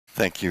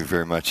Thank you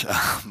very much.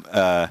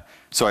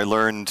 So I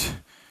learned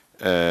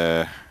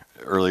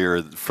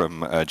earlier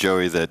from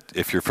Joey that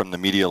if you're from the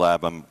Media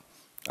Lab, I'm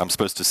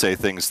supposed to say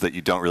things that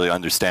you don't really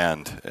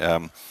understand,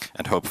 and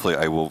hopefully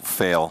I will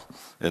fail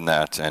in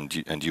that,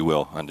 and you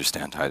will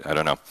understand. I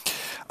don't know.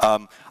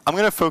 I'm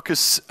going to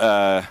focus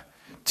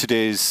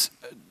today's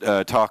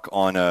talk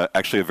on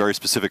actually a very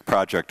specific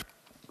project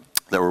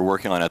that we're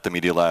working on at the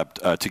Media Lab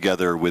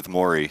together with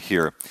Maury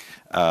here.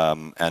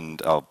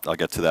 And I'll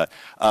get to that.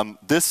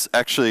 This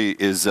actually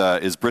is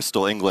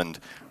Bristol, England,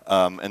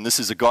 and this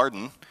is a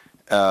garden,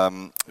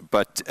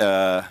 but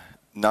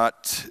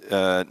not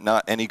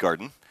any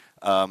garden.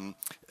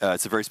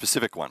 It's a very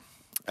specific one.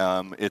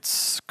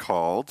 It's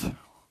called.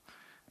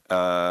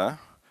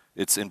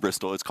 It's in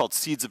Bristol. It's called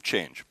Seeds of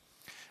Change,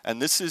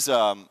 and this is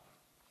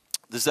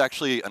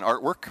actually an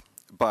artwork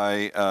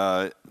by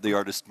the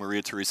artist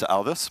Maria Teresa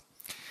Alves,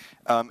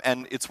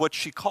 and it's what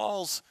she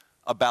calls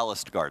a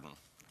ballast garden.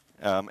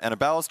 And a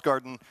ballast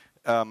garden,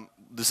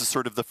 this is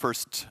sort of the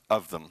first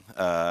of them.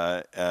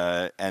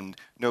 And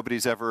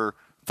nobody's ever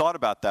thought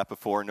about that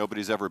before.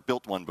 Nobody's ever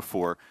built one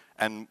before.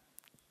 And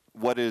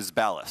what is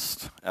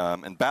ballast?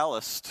 And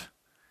ballast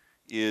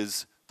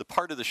is the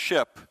part of the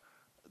ship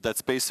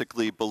that's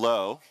basically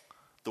below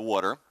the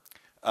water.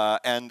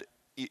 And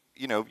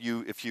you know,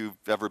 if you've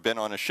ever been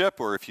on a ship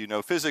or if you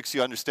know physics,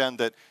 you understand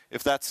that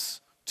if that's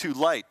too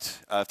light,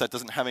 if that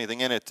doesn't have anything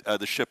in it,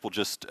 the ship will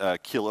just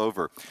keel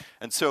over.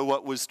 And so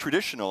what was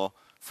traditional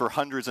for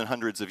hundreds and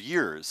hundreds of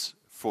years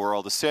for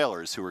all the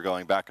sailors who were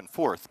going back and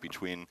forth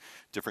between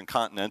different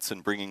continents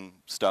and bringing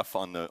stuff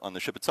on the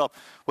ship itself,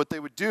 what they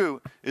would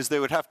do is they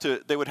would have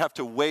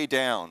to weigh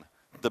down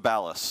the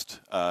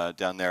ballast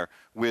down there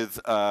with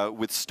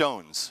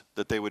stones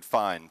that they would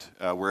find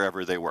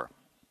wherever they were.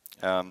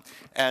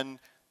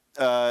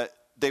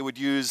 They would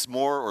use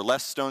more or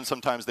less stones.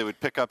 Sometimes they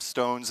would pick up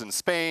stones in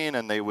Spain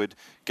and they would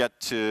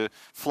get to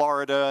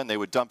Florida and they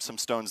would dump some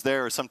stones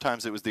there, or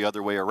sometimes it was the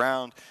other way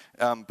around.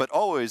 But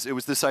always it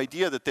was this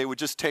idea that they would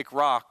just take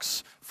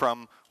rocks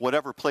from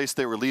whatever place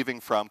they were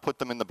leaving from, put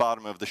them in the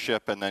bottom of the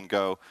ship, and then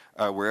go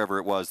wherever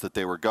it was that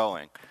they were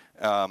going.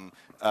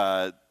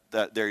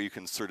 There you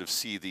can sort of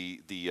see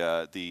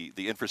the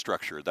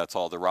infrastructure. That's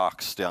all the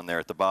rocks down there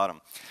at the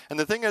bottom. And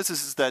the thing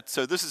is that,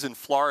 so this is in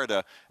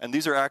Florida, and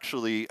these are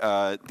actually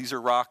these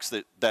are rocks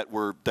that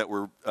were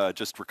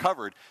just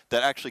recovered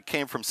that actually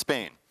came from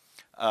Spain.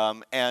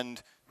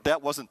 And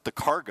that wasn't the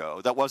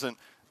cargo. That wasn't,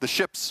 the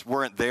ships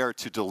weren't there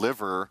to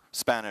deliver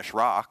Spanish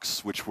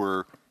rocks, which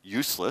were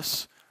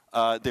useless.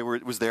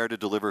 It was there to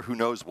deliver who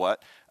knows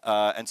what,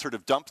 and sort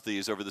of dump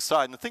these over the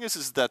side. And the thing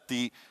is that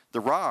the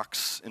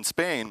rocks in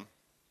Spain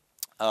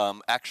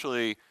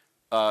actually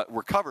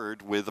were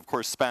covered with, of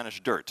course,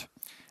 Spanish dirt.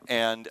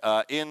 And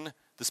in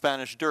the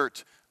Spanish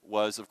dirt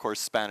was, of course,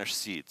 Spanish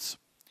seeds.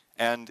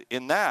 And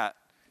in that,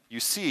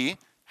 you see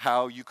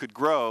how you could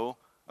grow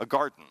a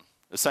garden,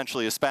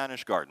 essentially a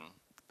Spanish garden,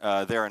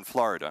 there in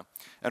Florida.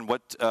 And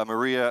what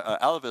Maria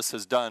Alves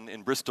has done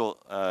in Bristol,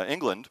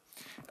 England,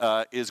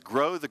 is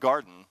grow the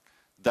garden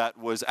that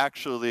was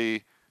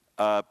actually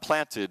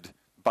planted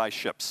by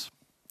ships.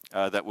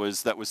 That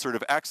was sort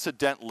of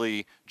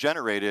accidentally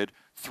generated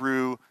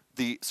through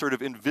the sort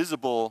of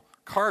invisible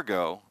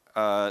cargo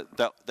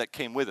that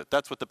came with it.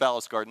 That's what the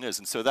ballast garden is.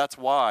 And so that's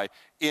why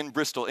in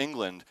Bristol,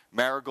 England,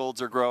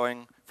 marigolds are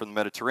growing from the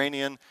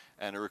Mediterranean,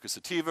 and Aruca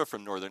sativa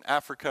from northern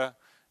Africa,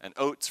 and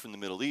oats from the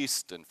Middle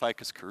East, and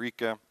Ficus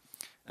carica,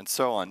 and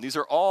so on. These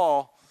are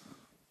all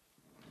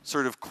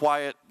sort of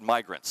quiet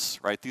migrants,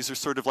 right? These are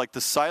sort of like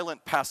the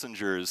silent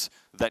passengers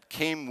that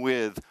came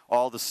with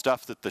all the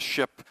stuff that the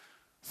ship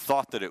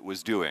thought that it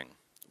was doing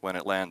when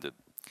it landed.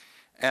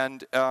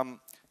 And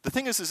the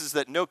thing is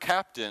that no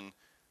captain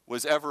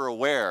was ever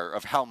aware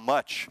of how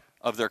much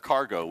of their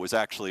cargo was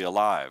actually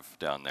alive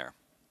down there.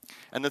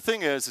 And the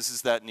thing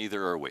is that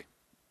neither are we.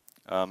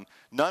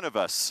 None of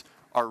us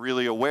are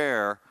really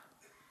aware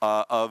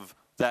of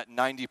that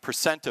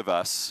 90% of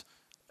us,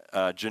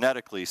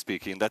 genetically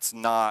speaking, that's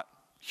not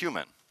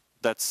human.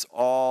 That's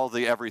all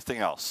the everything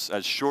else,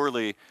 as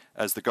surely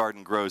as the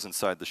garden grows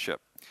inside the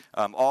ship.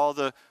 All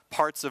the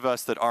parts of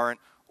us that aren't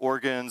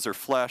organs or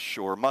flesh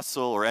or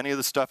muscle or any of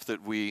the stuff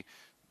that we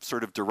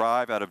sort of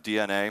derive out of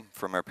DNA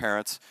from our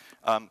parents.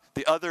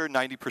 The other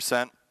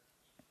 90%,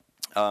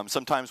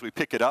 sometimes we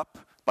pick it up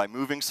by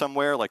moving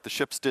somewhere like the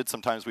ships did.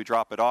 Sometimes we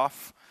drop it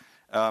off.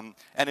 And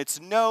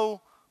it's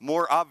no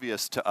more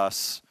obvious to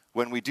us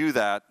when we do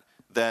that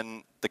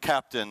than the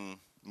captain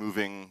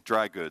moving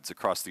dry goods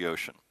across the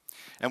ocean.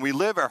 And we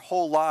live our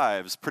whole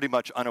lives pretty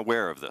much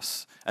unaware of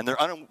this. And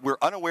we're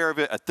unaware of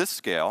it at this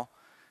scale,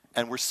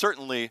 and we're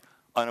certainly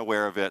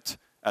unaware of it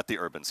at the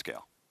urban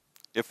scale.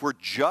 If we're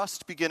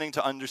just beginning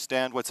to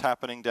understand what's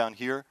happening down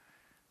here,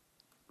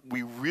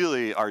 we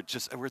really are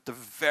we're at the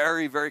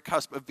very, very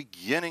cusp of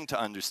beginning to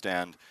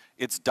understand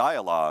its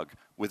dialogue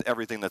with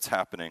everything that's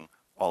happening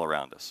all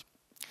around us.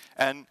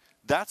 And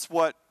that's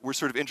what we're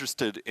sort of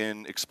interested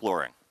in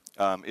exploring,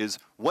 is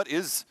what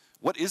is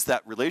what is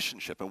that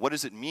relationship, and what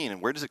does it mean,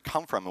 and where does it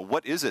come from, and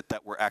what is it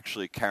that we're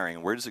actually carrying,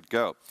 and where does it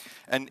go?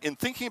 And in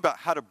thinking about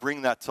how to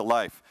bring that to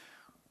life,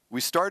 we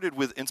started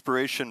with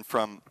inspiration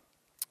from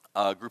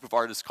a group of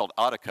artists called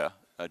Autica,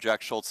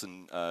 Jack Schultz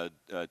and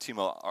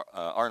Timo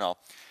Arnal.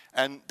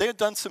 And they had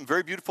done some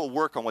very beautiful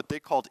work on what they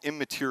called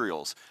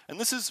immaterials. And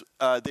this is,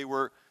 they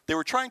were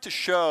trying to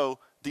show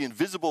the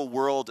invisible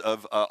world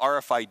of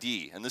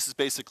RFID. And this is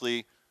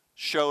basically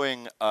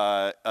showing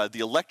the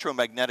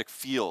electromagnetic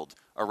field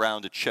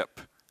around a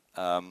chip.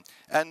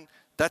 And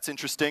that's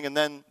interesting. And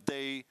then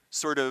they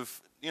sort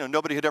of,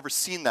 nobody had ever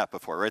seen that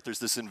before, right? There's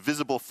this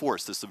invisible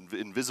force, this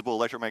invisible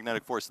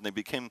electromagnetic force, and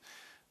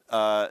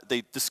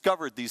they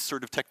discovered these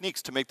sort of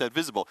techniques to make that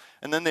visible.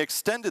 And then they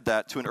extended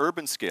that to an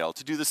urban scale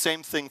to do the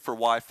same thing for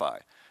Wi-Fi.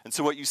 And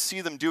so what you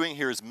see them doing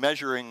here is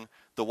measuring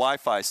the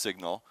Wi-Fi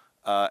signal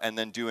and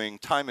then doing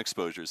time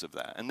exposures of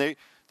that. And they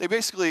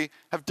basically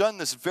have done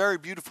this very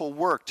beautiful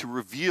work to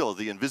reveal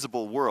the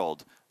invisible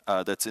world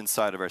that's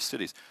inside of our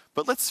cities.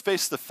 But let's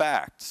face the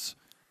facts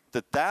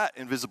that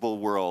invisible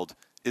world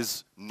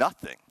is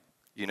nothing,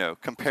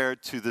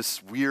 compared to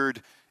this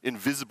weird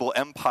invisible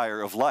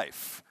empire of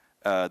life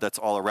that's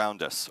all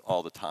around us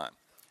all the time.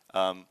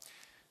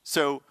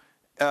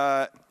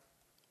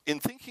 In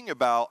thinking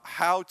about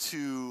how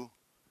to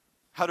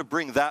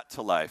bring that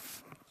to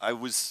life,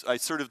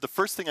 the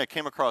first thing I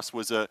came across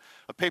was a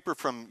paper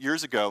from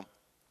years ago,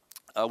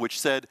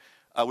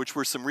 which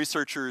were some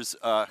researchers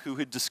who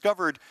had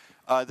discovered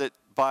that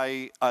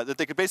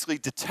they could basically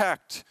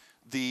detect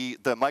the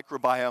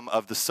microbiome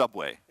of the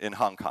subway in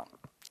Hong Kong,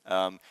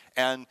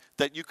 and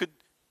that you could,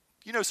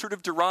 sort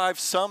of derive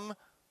some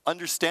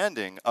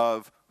understanding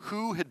of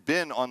who had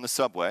been on the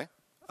subway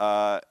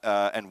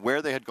and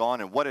where they had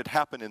gone and what had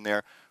happened in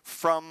there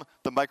from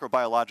the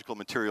microbiological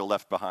material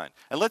left behind.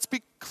 And let's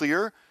be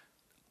clear,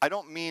 I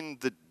don't mean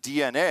the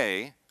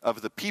DNA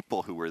of the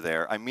people who were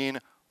there. I mean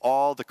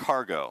all the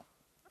cargo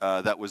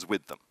that was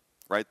with them,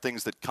 right?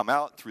 Things that come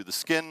out through the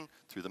skin,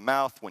 through the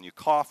mouth, when you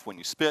cough, when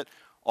you spit,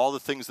 all the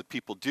things that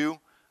people do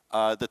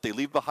that they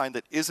leave behind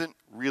that isn't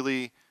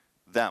really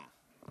them.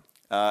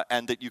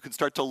 And that you can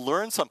start to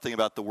learn something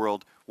about the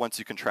world once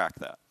you can track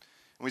that.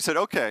 And we said,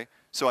 okay,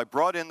 so I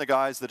brought in the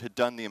guys that had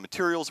done the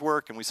materials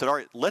work, and we said, all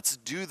right, let's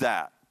do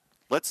that.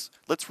 Let's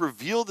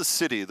reveal the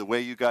city the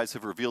way you guys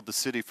have revealed the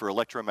city for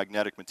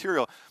electromagnetic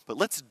material, but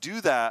let's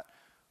do that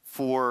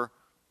for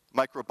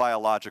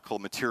microbiological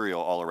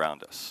material all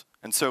around us.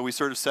 And so we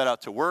sort of set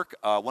out to work.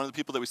 One of the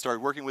people that we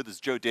started working with is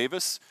Joe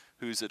Davis,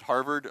 who's at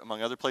Harvard,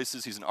 among other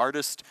places. He's an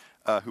artist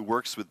who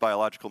works with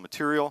biological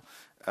material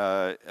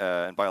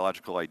and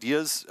biological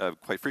ideas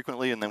quite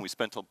frequently. And then we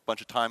spent a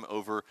bunch of time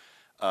over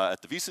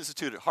at the Wyss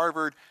Institute at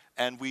Harvard,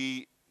 and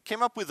we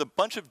came up with a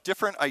bunch of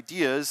different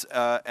ideas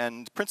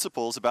and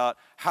principles about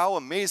how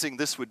amazing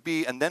this would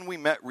be. And then we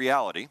met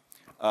reality.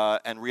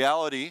 And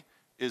reality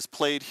is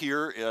played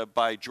here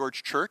by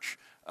George Church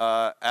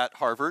at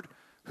Harvard,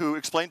 who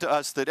explained to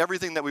us that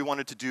everything that we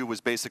wanted to do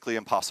was basically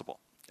impossible.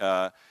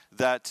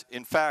 That,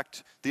 in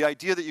fact, the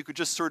idea that you could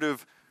just sort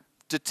of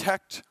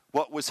detect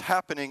what was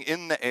happening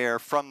in the air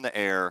from the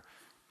air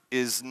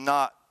is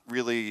not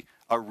really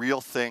a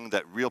real thing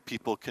that real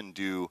people can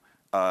do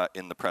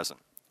in the present.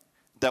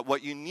 That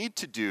what you need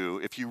to do,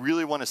 if you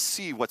really want to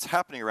see what's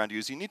happening around you,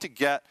 is you need to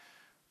get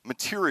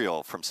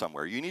material from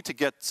somewhere. You need to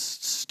get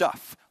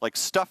stuff, like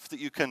stuff that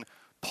you can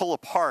pull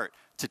apart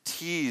to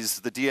tease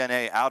the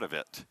DNA out of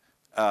it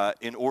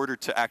in order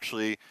to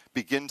actually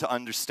begin to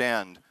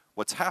understand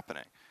what's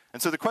happening.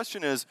 And so the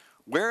question is,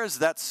 where is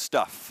that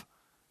stuff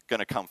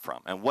going to come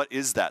from? And what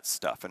is that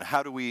stuff? And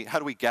how do we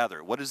gather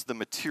it? What is the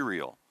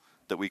material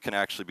that we can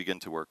actually begin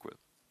to work with?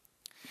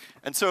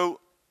 And so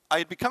I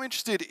had become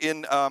interested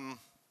in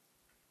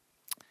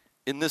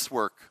this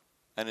work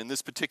and in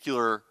this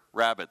particular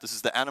rabbit. This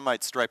is the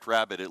Annamite striped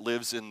rabbit. It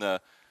lives in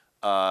the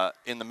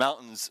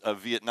mountains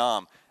of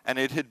Vietnam, and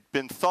it had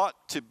been thought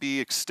to be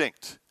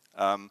extinct.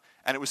 And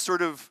it was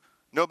sort of,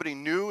 nobody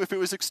knew if it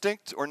was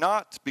extinct or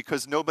not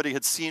because nobody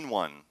had seen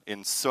one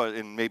in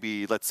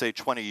maybe, let's say,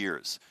 20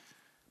 years.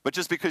 But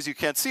just because you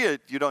can't see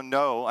it, you don't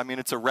know. I mean,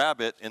 it's a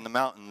rabbit in the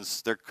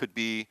mountains. There could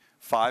be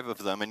 5 of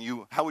them, and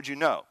how would you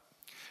know?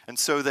 And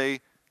so they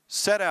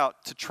set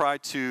out to try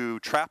to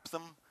trap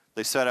them.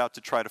 They set out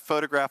to try to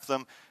photograph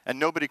them, and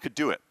nobody could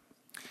do it.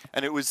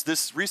 And it was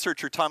this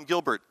researcher, Tom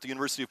Gilbert, at the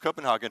University of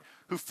Copenhagen,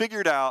 who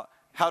figured out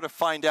how to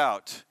find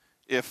out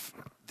if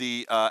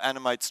the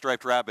Annamite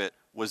striped rabbit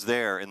was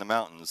there in the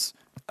mountains.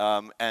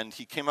 And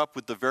he came up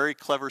with the very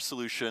clever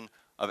solution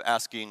of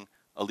asking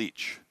a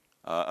leech,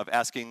 of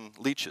asking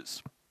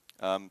leeches.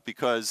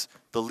 Because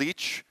the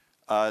leech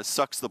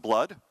sucks the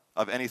blood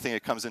of anything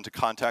it comes into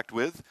contact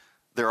with.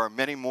 There are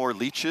many more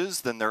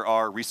leeches than there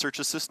are research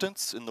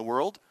assistants in the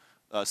world,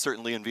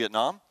 certainly in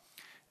Vietnam.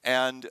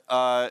 And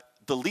the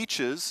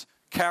leeches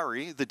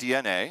carry the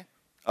DNA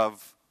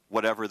of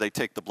whatever they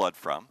take the blood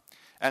from.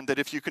 And that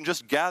if you can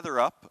just gather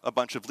up a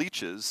bunch of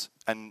leeches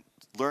and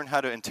learn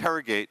how to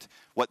interrogate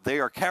what they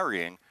are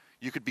carrying,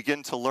 you could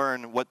begin to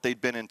learn what they'd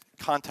been in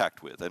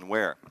contact with and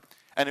where.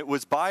 And it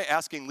was by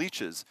asking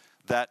leeches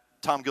that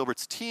Tom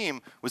Gilbert's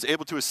team was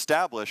able to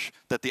establish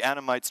that the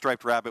Annamite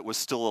striped rabbit was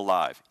still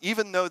alive,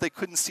 even though they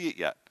couldn't see it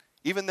yet,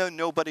 even though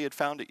nobody had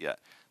found it yet.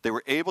 They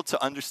were able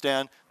to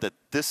understand that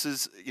this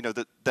is,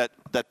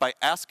 that by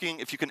asking,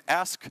 if you can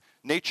ask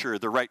nature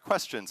the right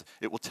questions,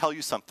 it will tell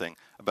you something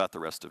about the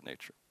rest of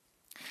nature.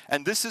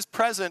 And this is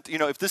present,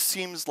 if this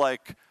seems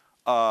like,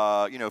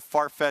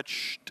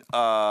 far-fetched,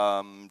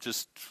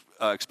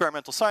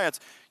 experimental science,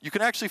 you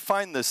can actually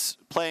find this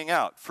playing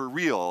out for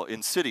real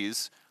in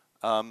cities.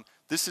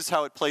 This is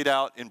how it played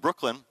out in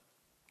Brooklyn,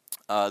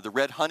 the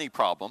red honey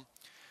problem.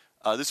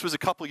 This was a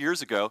couple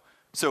years ago.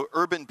 So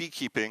urban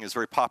beekeeping is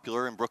very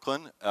popular in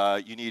Brooklyn.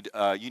 You need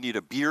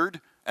a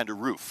beard and a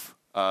roof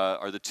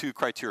are the two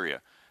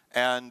criteria.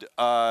 And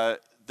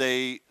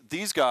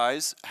these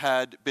guys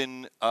had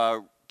been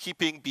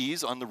keeping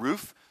bees on the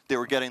roof. They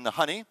were getting the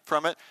honey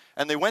from it.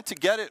 And they went to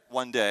get it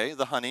one day,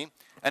 the honey,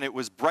 and it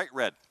was bright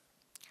red.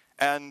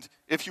 And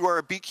if you are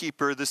a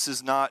beekeeper, this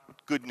is not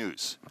good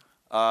news.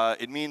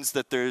 It means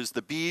that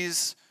the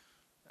bees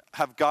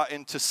have got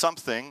into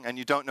something, and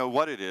you don't know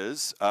what it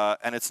is,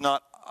 and it's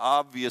not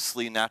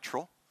obviously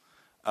natural.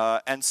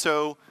 And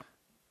so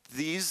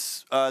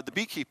the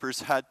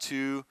beekeepers had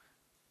to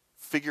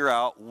figure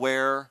out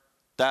where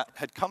that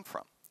had come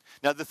from.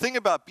 Now, the thing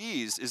about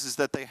bees is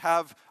that they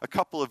have a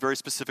couple of very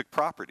specific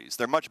properties.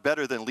 They're much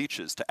better than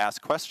leeches to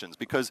ask questions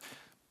because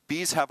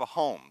bees have a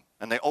home,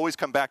 and they always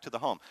come back to the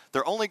home.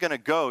 They're only going to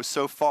go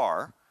so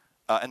far,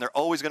 and they're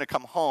always going to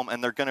come home,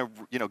 and they're going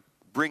to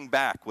bring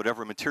back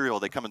whatever material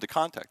they come into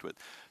contact with.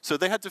 So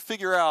they had to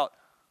figure out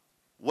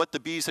what the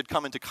bees had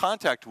come into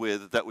contact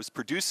with that was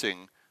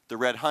producing the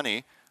red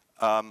honey.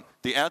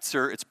 The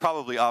answer, it's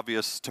probably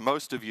obvious to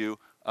most of you,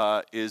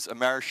 is a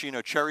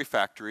maraschino cherry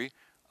factory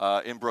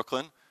in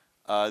Brooklyn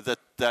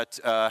that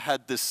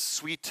had this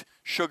sweet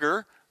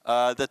sugar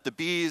that the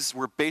bees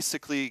were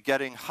basically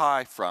getting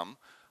high from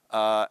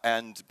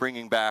and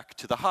bringing back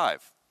to the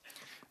hive.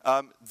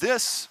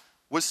 This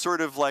was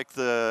sort of like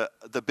the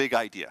big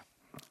idea,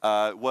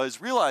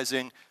 was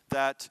realizing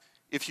that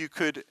if you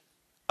could,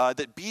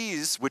 that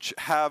bees, which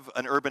have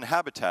an urban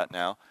habitat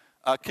now,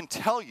 can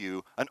tell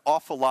you an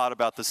awful lot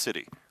about the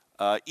city,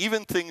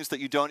 even things that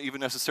you don't even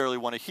necessarily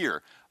want to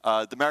hear.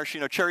 The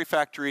maraschino cherry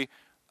factory,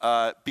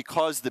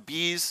 because the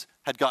bees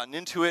had gotten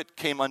into it,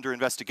 came under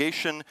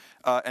investigation,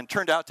 and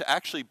turned out to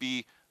actually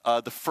be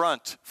the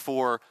front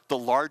for the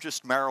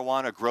largest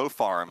marijuana grow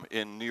farm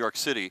in New York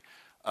City.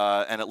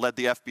 And it led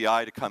the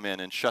FBI to come in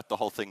and shut the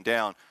whole thing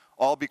down,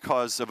 all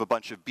because of a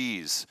bunch of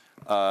bees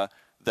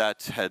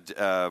that had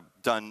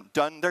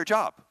done their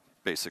job,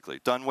 basically,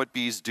 done what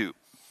bees do.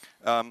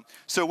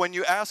 So when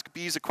you ask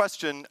bees a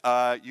question,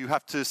 you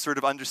have to sort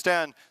of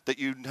understand that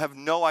you have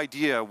no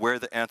idea where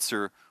the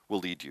answer will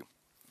lead you.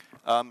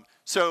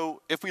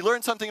 So if we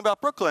learned something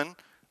about Brooklyn,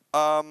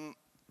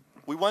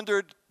 we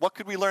wondered, what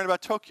could we learn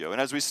about Tokyo?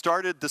 And as we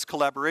started this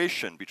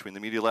collaboration between the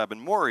Media Lab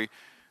and Mori,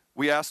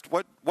 we asked,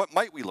 what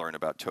might we learn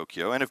about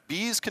Tokyo? And if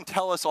bees can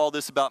tell us all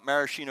this about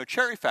maraschino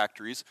cherry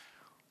factories,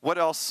 what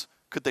else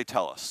could they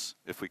tell us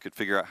if we could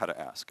figure out how to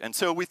ask? And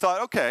so we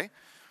thought, okay,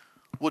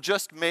 we'll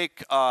just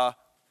make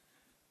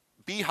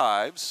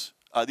beehives.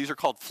 These are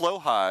called flow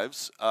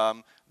hives.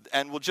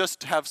 And we'll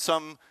just have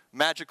some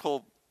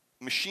magical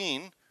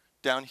machine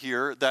down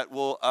here that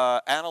will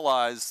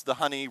analyze the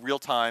honey real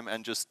time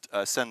and just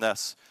send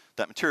us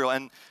that material.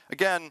 And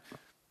again,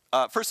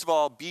 first of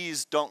all,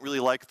 bees don't really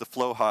like the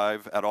flow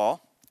hive at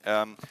all,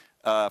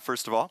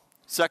 first of all.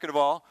 Second of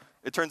all,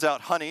 it turns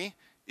out honey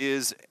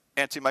is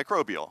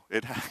antimicrobial.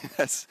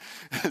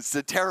 It's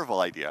a terrible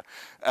idea.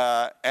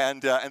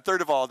 And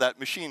third of all, that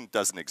machine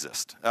doesn't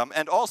exist.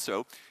 And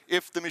also,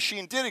 if the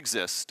machine did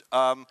exist,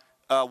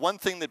 one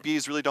thing that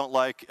bees really don't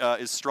like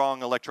is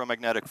strong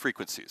electromagnetic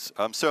frequencies.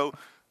 So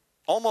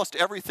almost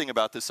everything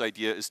about this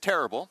idea is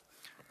terrible,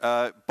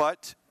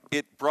 but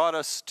it brought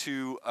us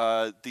to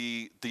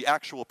the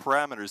actual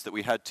parameters that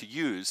we had to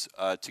use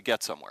to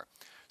get somewhere.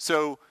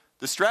 So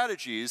the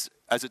strategies,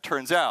 as it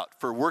turns out,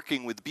 for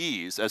working with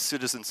bees as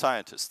citizen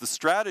scientists, the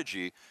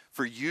strategy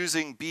for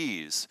using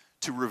bees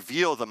to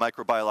reveal the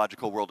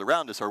microbiological world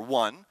around us are: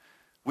 one,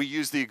 we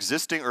use the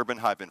existing urban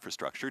hive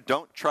infrastructure.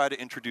 Don't try to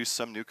introduce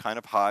some new kind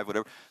of hive,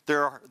 whatever.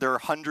 There are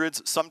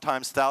hundreds,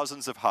 sometimes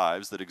thousands of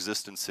hives that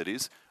exist in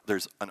cities.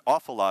 There's an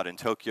awful lot in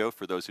Tokyo,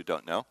 for those who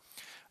don't know.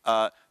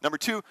 Number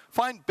two,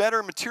 find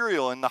better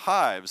material in the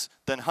hives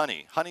than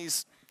honey.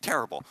 Honey's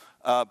terrible.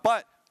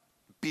 But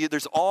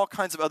there's all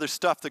kinds of other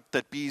stuff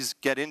that bees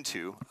get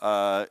into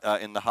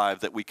in the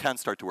hive that we can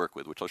start to work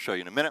with, which I'll show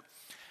you in a minute.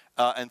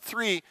 And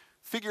three,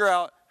 figure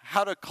out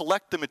how to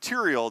collect the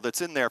material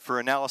that's in there for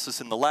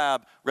analysis in the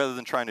lab rather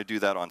than trying to do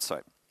that on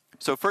site.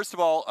 So first of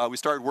all, we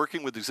started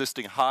working with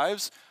existing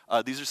hives.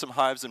 These are some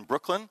hives in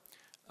Brooklyn.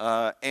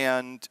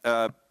 And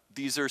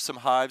these are some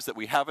hives that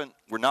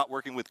we're not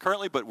working with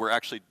currently, but we're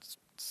actually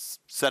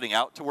setting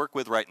out to work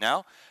with right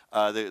now.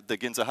 The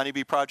Ginza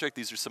Honeybee Project,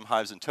 these are some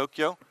hives in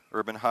Tokyo,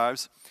 urban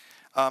hives.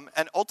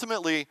 And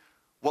ultimately,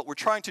 what we're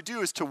trying to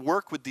do is to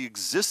work with the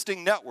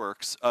existing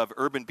networks of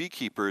urban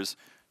beekeepers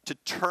to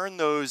turn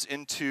those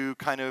into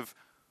kind of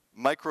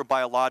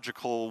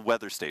microbiological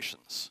weather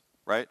stations,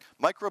 right?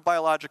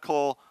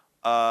 Microbiological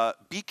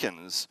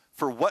beacons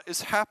for what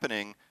is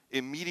happening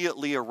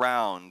immediately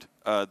around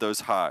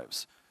those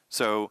hives.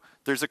 So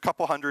there's a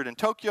couple hundred in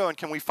Tokyo, and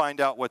can we find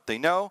out what they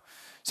know?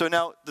 So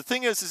now the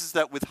thing is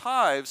that with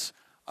hives,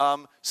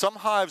 some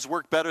hives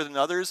work better than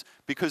others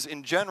because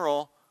in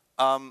general,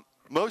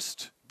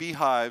 most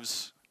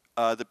beehives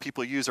that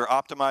people use are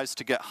optimized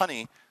to get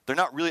honey. They're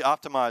not really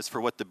optimized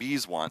for what the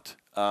bees want.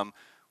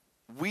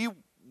 We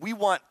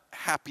want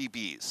happy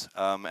bees,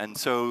 and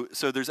so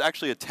there's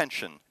actually a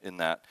tension in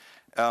that.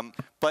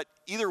 But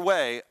either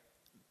way,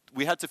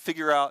 we had to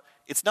figure out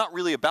it's not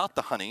really about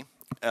the honey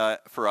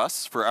for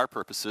us, for our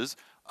purposes.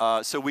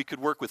 So we could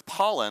work with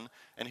pollen,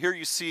 and here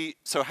you see.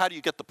 So how do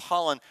you get the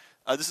pollen?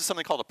 This is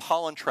something called a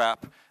pollen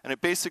trap, and it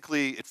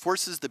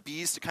forces the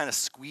bees to kind of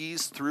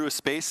squeeze through a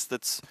space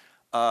that's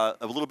a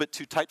little bit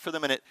too tight for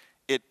them, and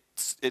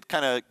it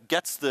kind of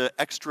gets the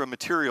extra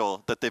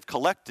material that they've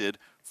collected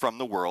from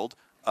the world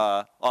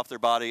off their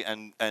body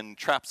and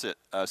traps it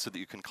so that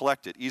you can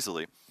collect it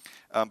easily.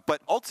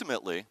 But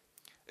ultimately,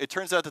 it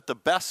turns out that the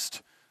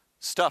best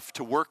stuff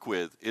to work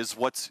with is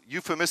what's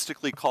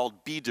euphemistically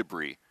called bee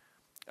debris,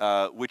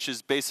 which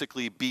is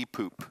basically bee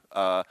poop,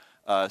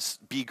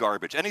 bee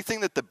garbage.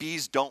 Anything that the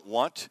bees don't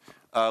want,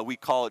 we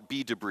call it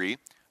bee debris.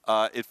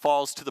 It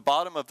falls to the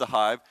bottom of the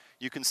hive.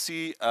 You can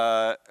see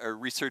a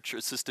research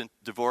assistant,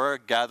 Devora,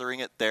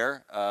 gathering it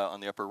there on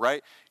the upper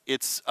right.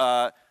 It's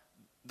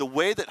the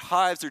way that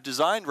hives are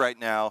designed right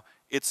now.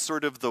 It's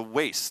sort of the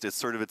waste.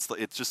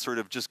 It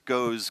just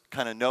goes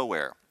kind of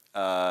nowhere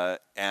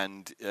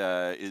and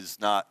is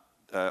not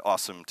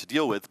awesome to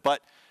deal with.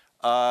 But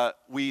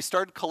we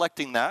started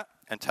collecting that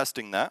and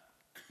testing that,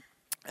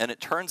 and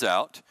it turns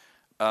out,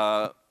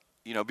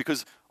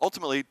 because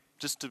ultimately,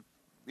 just to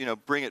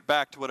bring it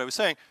back to what I was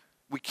saying,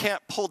 we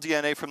can't pull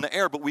DNA from the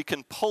air, but we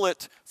can pull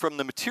it from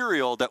the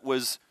material that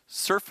was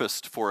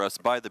surfaced for us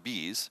by the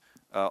bees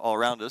all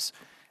around us.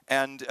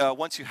 And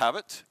once you have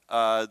it,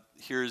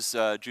 here's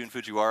Jun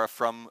Fujiwara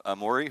from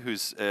Mori,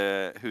 who's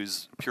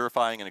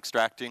purifying and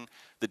extracting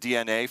the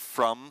DNA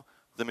from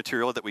the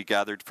material that we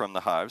gathered from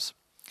the hives.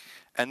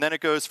 And then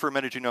it goes for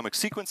metagenomic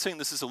sequencing.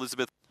 This is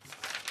Elizabeth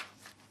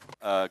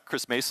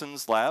Chris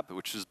Mason's lab,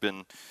 which has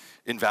been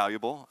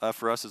invaluable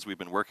for us as we've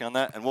been working on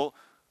that. And we'll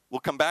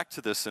come back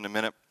to this in a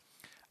minute.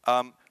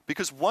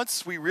 Because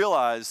once we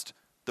realized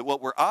that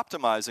what we're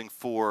optimizing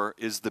for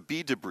is the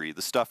bee debris,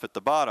 the stuff at the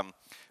bottom,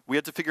 we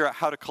had to figure out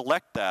how to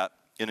collect that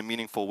in a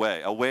meaningful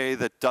way, a way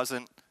that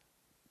doesn't,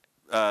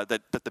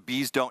 that the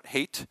bees don't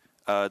hate.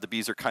 The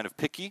bees are kind of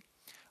picky,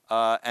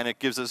 and it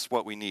gives us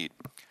what we need.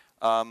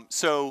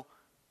 So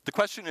the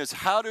question is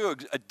how to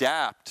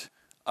adapt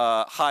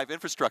hive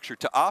infrastructure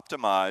to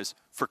optimize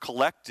for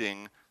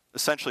collecting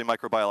essentially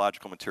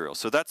microbiological material.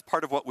 So that's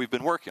part of what we've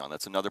been working on.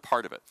 That's another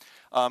part of it.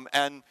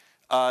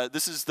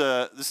 This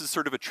is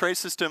sort of a tray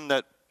system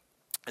that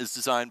is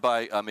designed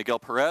by Miguel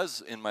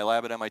Perez in my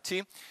lab at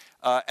MIT.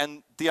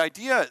 And the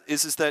idea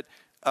is that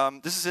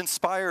this is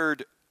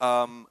inspired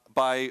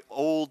by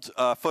old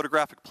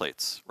photographic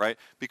plates, right?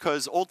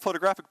 Because old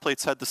photographic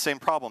plates had the same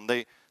problem.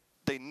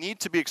 They need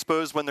to be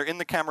exposed when they're in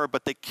the camera,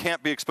 but they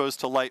can't be exposed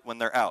to light when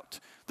they're out.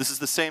 This is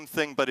the same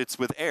thing, but it's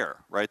with air,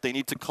 right? They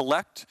need to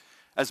collect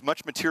as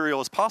much material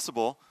as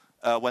possible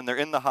when they're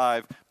in the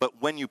hive,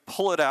 but when you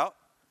pull it out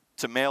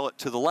to mail it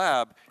to the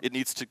lab, it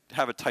needs to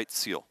have a tight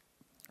seal,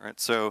 right?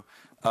 So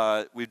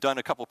we've done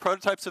a couple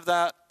prototypes of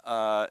that,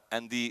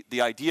 and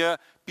the idea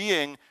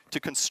being to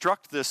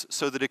construct this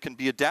so that it can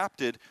be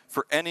adapted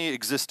for any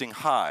existing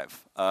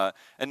hive.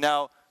 And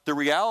now the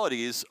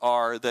realities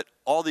are that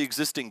all the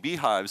existing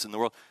beehives in the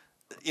world,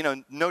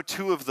 no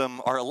two of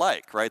them are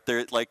alike, right?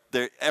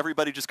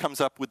 Everybody just comes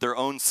up with their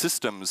own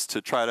systems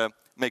to try to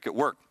make it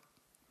work.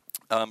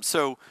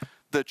 So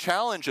the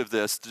challenge of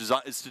this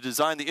is to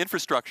design the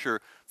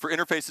infrastructure for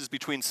interfaces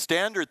between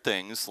standard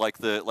things like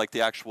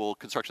the actual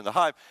construction of the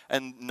hive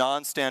and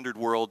non-standard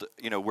world,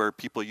 where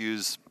people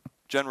use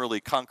generally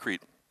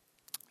concrete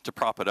to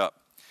prop it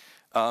up.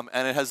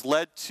 And it has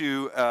led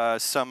to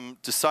some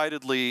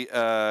decidedly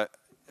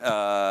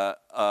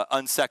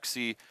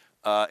unsexy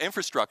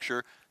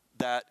infrastructure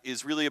that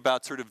is really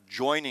about sort of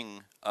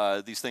joining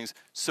these things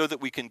so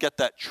that we can get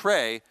that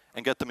tray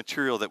and get the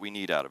material that we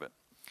need out of it.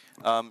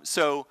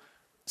 So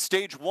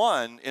stage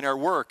one in our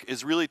work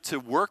is really to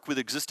work with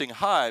existing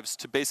hives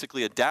to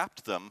basically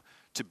adapt them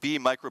to be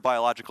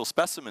microbiological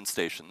specimen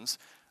stations,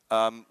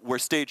 where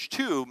stage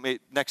two,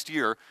 next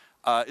year,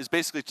 is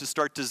basically to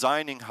start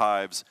designing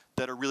hives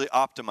that are really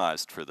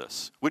optimized for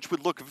this, which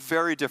would look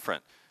very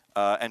different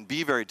and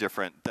be very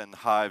different than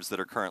hives that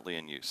are currently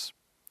in use.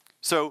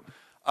 So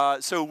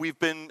we've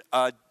been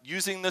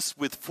using this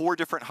with 4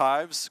 different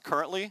hives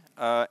currently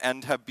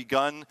and have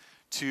begun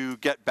to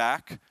get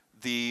back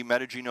the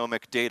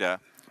metagenomic data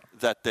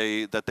that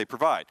they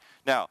provide.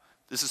 Now,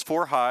 this is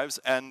 4 hives,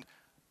 and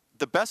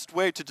the best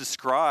way to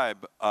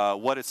describe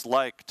what it's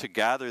like to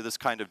gather this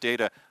kind of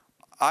data,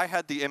 I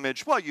had the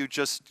image, well, you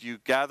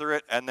gather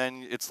it, and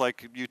then it's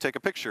like you take a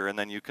picture, and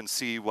then you can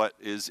see what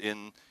is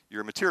in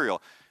your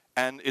material.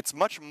 And it's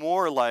much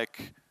more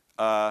like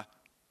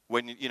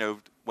when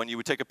you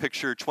would take a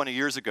picture 20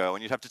 years ago,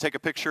 and you'd have to take a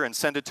picture and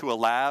send it to a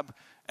lab,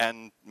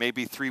 and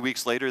maybe 3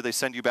 weeks later they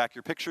send you back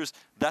your pictures.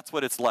 That's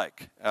what it's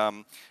like.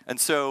 And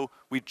so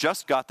we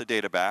just got the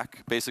data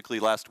back,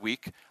 basically last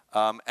week.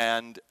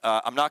 And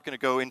I'm not going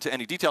to go into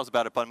any details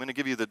about it, but I'm going to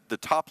give you the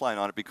top line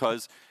on it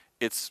because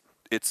it's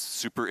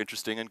super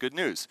interesting and good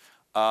news.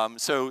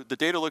 So the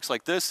data looks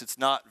like this. It's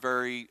not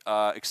very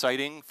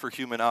exciting for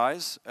human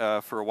eyes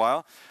for a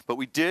while, but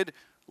we did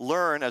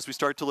learn, as we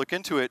started to look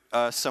into it,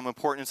 some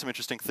important and some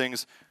interesting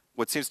things,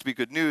 what seems to be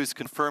good news,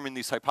 confirming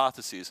these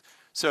hypotheses.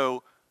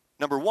 So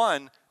number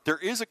one, there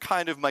is a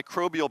kind of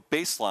microbial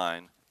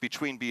baseline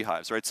between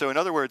beehives, right? So in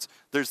other words,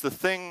 there's the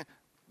thing,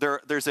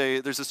 there's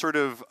a sort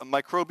of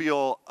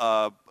microbial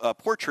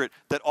portrait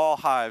that all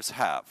hives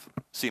have,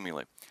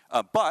 seemingly.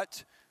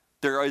 But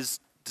there is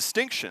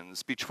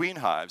distinctions between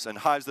hives, and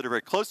hives that are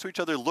very close to each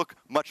other look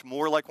much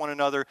more like one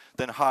another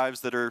than hives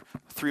that are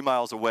 3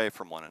 miles away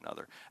from one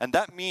another. And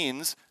that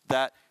means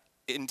that,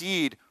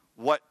 indeed,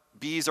 what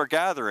bees are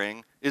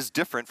gathering is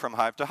different from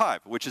hive to hive,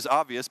 which is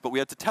obvious, but we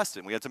had to test it,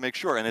 and we had to make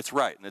sure, and it's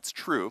right, and it's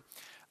true.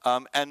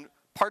 And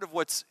part of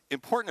what's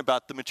important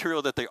about the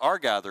material that they are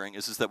gathering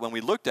is that when we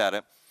looked at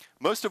it,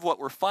 most of what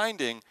we're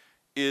finding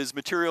is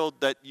material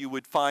that you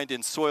would find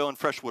in soil and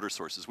freshwater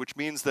sources, which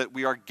means that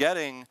we are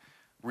getting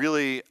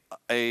really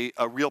a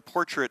real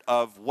portrait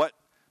of what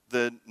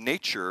the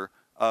nature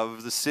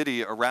of the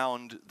city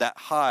around that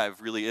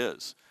hive really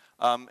is.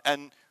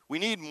 And we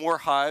need more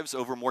hives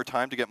over more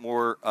time to get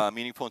more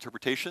meaningful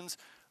interpretations.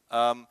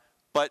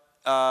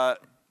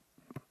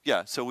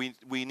 Yeah, so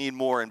we need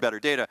more and better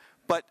data.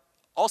 But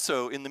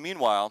also, in the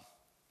meanwhile,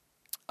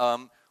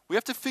 we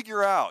have to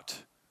figure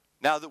out,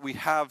 now that we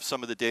have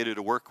some of the data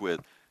to work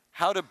with,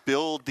 how to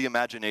build the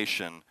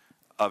imagination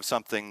of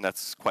something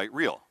that's quite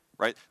real.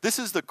 Right? This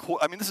is the core.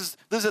 I mean, this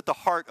is at the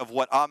heart of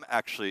what I'm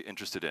actually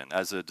interested in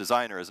as a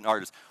designer, as an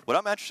artist. What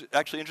I'm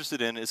actually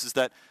interested in is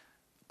that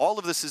all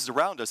of this is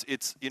around us.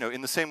 It's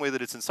in the same way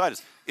that it's inside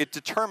us. It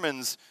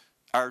determines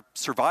our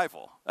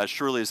survival as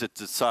surely as it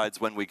decides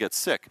when we get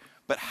sick.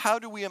 But how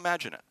do we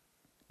imagine it?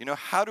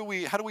 How do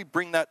we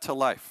bring that to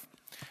life?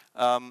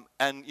 And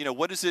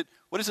what does it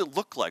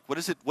look like? What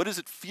does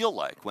it feel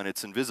like when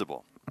it's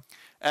invisible?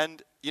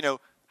 And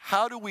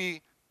how do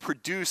we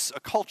produce a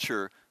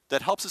culture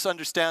that helps us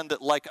understand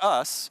that, like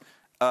us,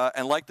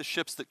 and like the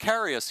ships that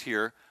carry us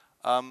here,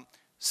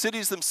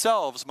 cities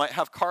themselves might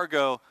have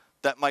cargo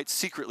that might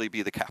secretly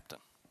be the captain,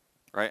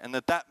 right? And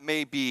that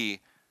may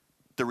be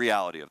the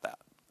reality of that,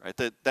 right?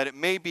 That it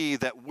may be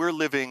that we're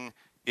living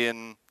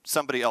in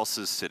somebody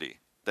else's city.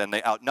 Then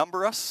they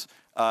outnumber us,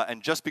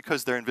 and just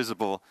because they're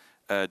invisible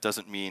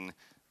doesn't mean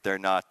they're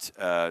not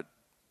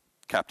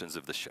captains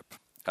of the ship.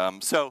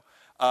 So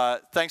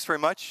thanks very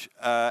much,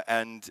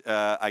 and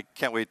I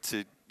can't wait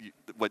to.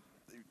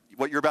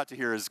 What you're about to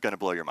hear is going to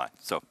blow your mind.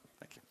 So,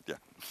 thank you. Yeah,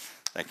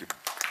 thank you.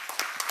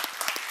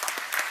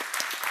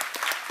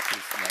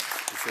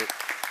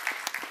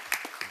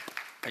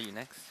 Are you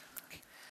next?